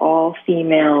of all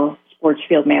female sports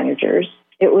field managers.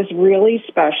 It was really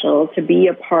special to be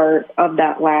a part of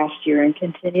that last year and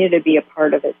continue to be a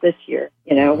part of it this year.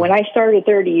 When I started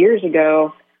 30 years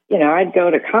ago, I'd go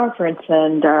to conference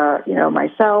and,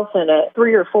 myself and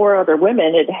 3 or 4 other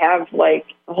women, it'd have like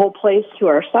the whole place to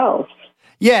ourselves.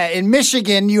 Yeah, in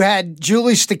Michigan, you had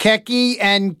Julie Stakecki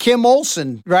and Kim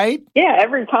Olson, right? Yeah,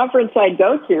 every conference I'd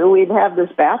go to, we'd have this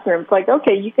bathroom. It's like,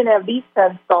 okay, you can have these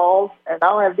 10 stalls, and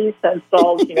I'll have these 10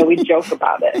 stalls. We'd joke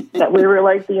about it, that we were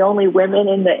like the only women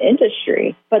in the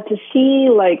industry. But to see,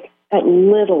 like, at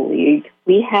Little League,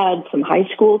 we had some high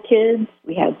school kids,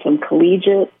 we had some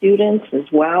collegiate students as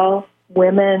well,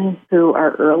 women who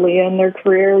are early in their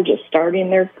career, just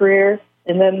starting their career.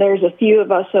 And then there's a few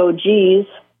of us OGs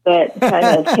that kind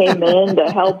of came in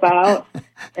to help out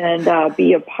and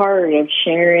be a part of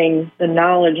sharing the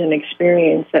knowledge and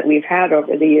experience that we've had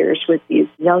over the years with these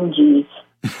young Gs.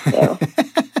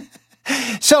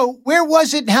 So where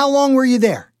was it? How long were you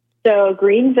there? So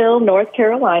Greenville, North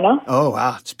Carolina. Oh,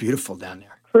 wow. It's beautiful down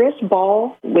there. Chris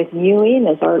Ball with Ewing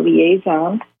as our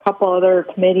liaison. A couple other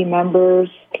committee members,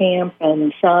 Camp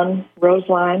and Son,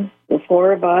 Roseline. The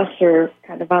 4 of us are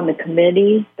kind of on the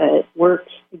committee that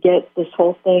works to get this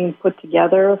whole thing put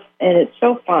together. And it's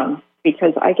so fun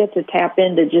because I get to tap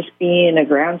into just being a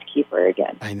groundskeeper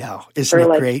again. I know. Isn't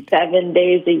it great? 7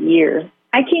 days a year.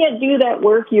 I can't do that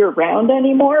work year-round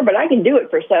anymore, but I can do it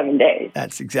for 7 days.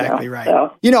 That's exactly right.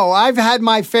 So. I've had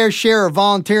my fair share of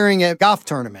volunteering at golf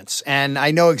tournaments, and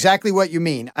I know exactly what you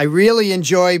mean. I really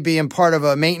enjoy being part of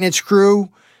a maintenance crew.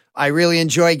 I really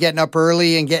enjoy getting up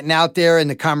early and getting out there and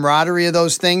the camaraderie of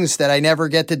those things that I never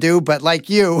get to do. But like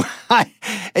you,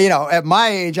 at my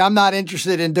age, I'm not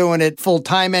interested in doing it full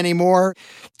time anymore.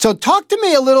 So talk to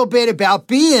me a little bit about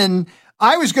being,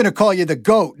 I was going to call you the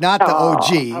GOAT, not the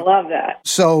OG. I love that.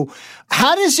 So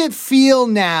how does it feel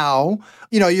now?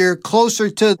 You're closer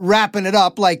to wrapping it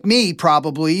up like me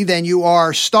probably than you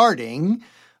are starting.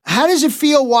 How does it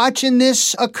feel watching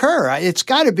this occur? It's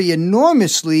got to be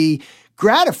enormously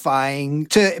gratifying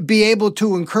to be able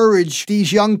to encourage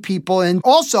these young people. And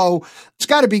also, it's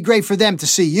got to be great for them to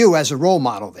see you as a role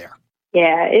model there.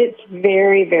 Yeah, it's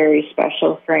very, very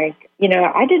special, Frank.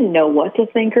 I didn't know what to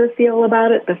think or feel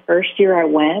about it the first year I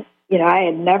went. I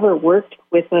had never worked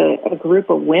with a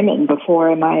group of women before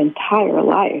in my entire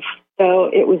life. So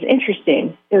it was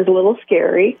interesting. It was a little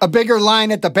scary. A bigger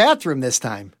line at the bathroom this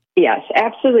time. Yes,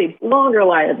 absolutely. Longer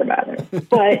line at the bathroom.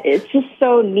 But it's just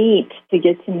so neat to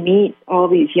get to meet all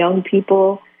these young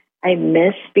people. I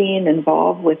miss being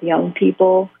involved with young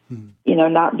people,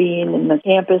 not being in the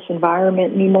campus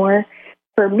environment anymore.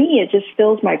 For me, it just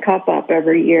fills my cup up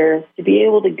every year to be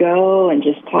able to go and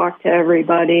just talk to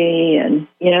everybody. And,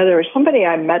 there was somebody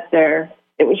I met there.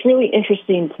 It was really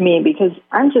interesting to me because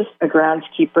I'm just a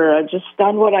groundskeeper. I've just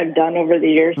done what I've done over the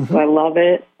years, so I love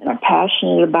it, and I'm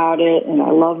passionate about it, and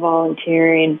I love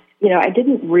volunteering. I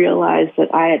didn't realize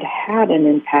that I had an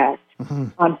impact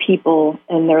on people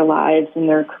and their lives and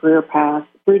their career path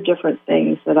through different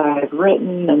things that I've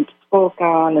written and spoke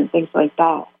on and things like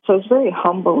that. So it's very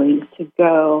humbling to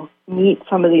go meet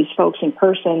some of these folks in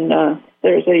person.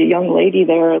 There's a young lady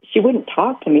there. She wouldn't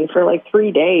talk to me for like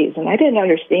 3 days, and I didn't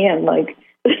understand,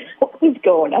 what was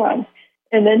going on.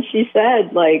 And then she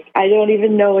said, I don't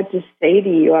even know what to say to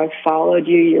you. I've followed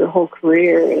you your whole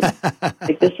career.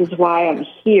 And, this is why I'm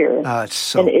here. Oh, it's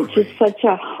so and it's great. just such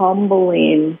a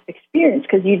humbling experience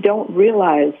because you don't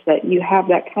realize that you have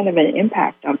that kind of an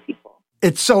impact on people.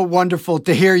 It's so wonderful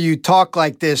to hear you talk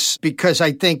like this because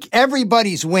I think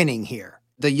everybody's winning here.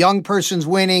 The young person's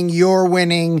winning, you're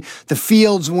winning, the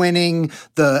field's winning,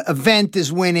 the event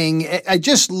is winning. I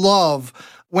just love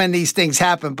when these things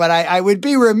happen, but I would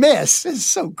be remiss. It's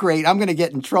so great. I'm going to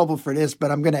get in trouble for this,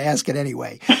 but I'm going to ask it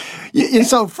anyway.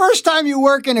 So first time you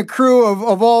work in a crew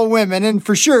of all women, and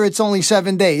for sure it's only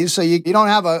 7 days, so you don't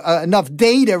have enough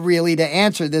data really to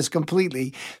answer this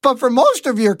completely. But for most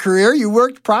of your career, you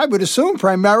worked, I would assume,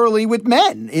 primarily with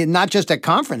men, not just at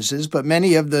conferences, but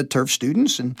many of the turf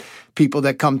students and people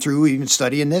that come through even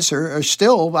studying this are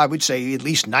still, I would say, at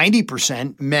least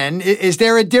 90% men. Is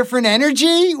there a different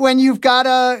energy when you've got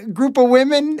a group of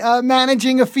women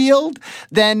managing a field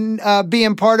than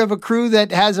being part of a crew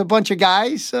that has a bunch of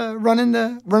guys running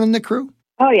the crew?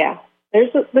 Oh, yeah.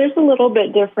 There's a little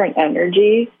bit different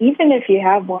energy. Even if you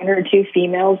have 1 or 2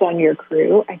 females on your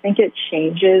crew, I think it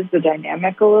changes the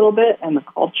dynamic a little bit and the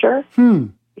culture.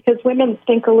 Because women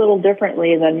think a little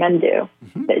differently than men do.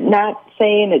 Not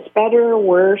saying it's better or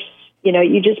worse.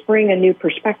 You just bring a new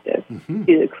perspective to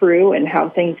the crew and how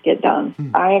things get done.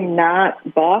 I am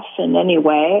not boss in any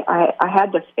way. I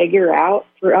had to figure out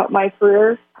throughout my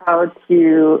career how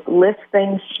to lift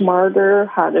things smarter,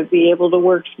 how to be able to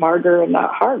work smarter and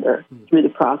not harder through the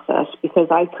process because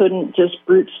I couldn't just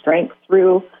brute strength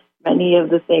through many of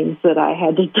the things that I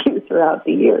had to do throughout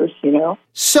the years,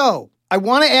 So I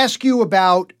want to ask you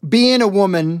about being a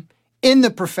woman in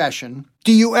the profession.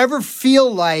 Do you ever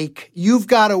feel like you've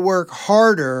got to work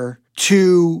harder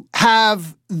to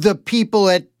have the people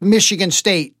at Michigan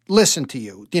State listen to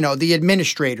you, the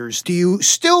administrators? Do you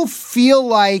still feel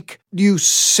like you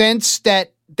sense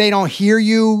that they don't hear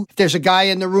you? If there's a guy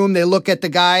in the room, they look at the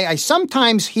guy. I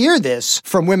sometimes hear this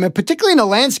from women, particularly in the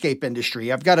landscape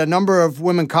industry. I've got a number of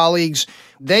women colleagues.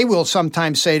 They will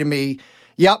sometimes say to me,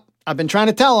 yep, I've been trying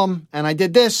to tell them, and I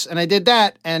did this and I did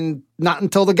that, and not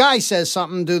until the guy says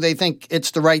something do they think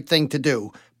it's the right thing to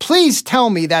do. Please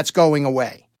tell me that's going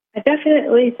away. I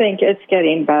definitely think it's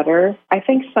getting better. I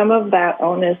think some of that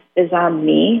onus is on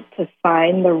me to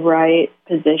find the right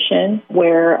position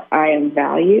where I am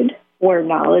valued, where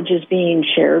knowledge is being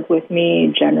shared with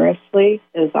me generously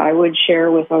as I would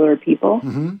share with other people.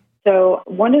 Mm-hmm. So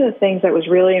one of the things that was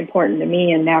really important to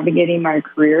me in navigating my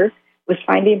career was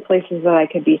finding places that I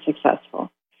could be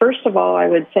successful. First of all, I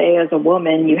would say as a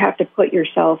woman, you have to put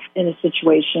yourself in a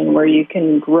situation where you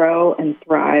can grow and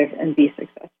thrive and be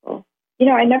successful.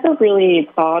 I never really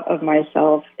thought of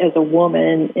myself as a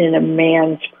woman in a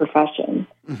man's profession.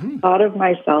 Mm-hmm. Thought of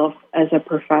myself as a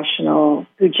professional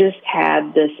who just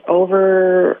had this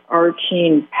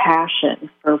overarching passion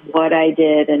for what I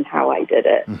did and how I did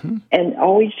it, mm-hmm. and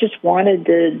always just wanted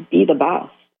to be the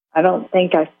best. I don't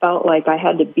think I felt like I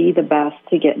had to be the best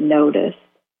to get noticed.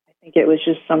 I think it was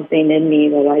just something in me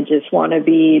that I just want to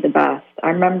be the best. I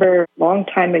remember a long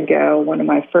time ago, one of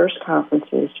my first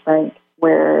conferences, Frank,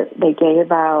 where they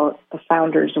gave out the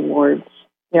Founders Awards.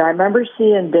 I remember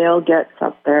seeing Dale Getz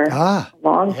up there a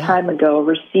long time ago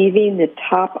receiving the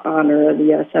top honor of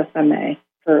the SFMA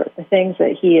for the things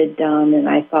that he had done. And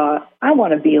I thought, I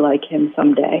want to be like him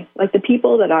someday. Like the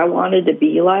people that I wanted to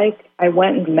be like, I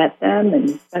went and met them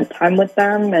and spent time with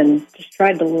them and just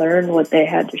tried to learn what they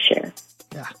had to share.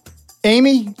 Yeah.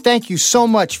 Amy, thank you so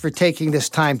much for taking this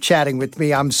time chatting with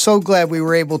me. I'm so glad we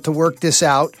were able to work this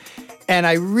out. And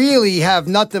I really have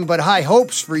nothing but high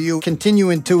hopes for you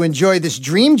continuing to enjoy this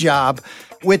dream job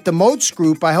with the Motz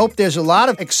Group. I hope there's a lot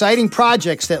of exciting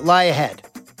projects that lie ahead.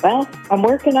 Well, I'm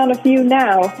working on a few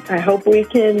now. I hope we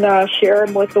can share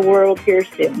them with the world here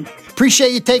soon.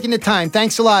 Appreciate you taking the time.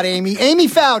 Thanks a lot, Amy. Amy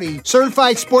Fouty,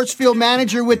 Certified Sports Field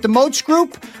Manager with the Motz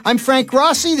Group. I'm Frank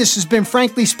Rossi. This has been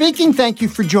Frankly Speaking. Thank you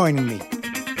for joining me.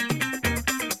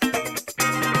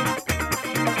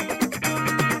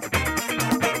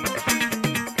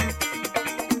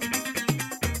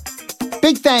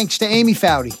 Big thanks to Amy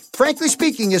Fouty. Frankly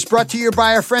Speaking is brought to you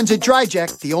by our friends at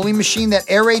DryJect, the only machine that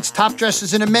aerates top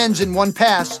dresses and amends in one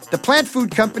pass. The plant food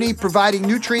company providing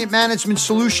nutrient management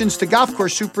solutions to golf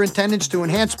course superintendents to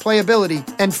enhance playability.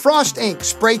 And Frost Inc.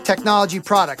 spray technology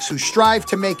products who strive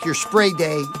to make your spray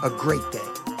day a great day.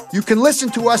 You can listen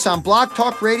to us on Blog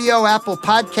Talk Radio, Apple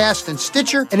Podcasts, and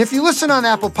Stitcher. And if you listen on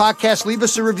Apple Podcasts, leave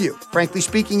us a review. Frankly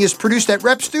Speaking is produced at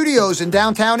Rep Studios in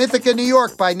downtown Ithaca, New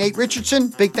York by Nate Richardson.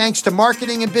 Big thanks to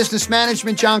Marketing and Business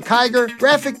Management, John Kiger.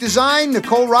 Graphic Design,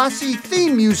 Nicole Rossi.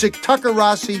 Theme Music, Tucker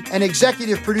Rossi. And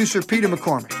Executive Producer, Peter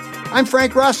McCormick. I'm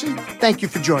Frank Rossi. Thank you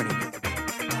for joining me.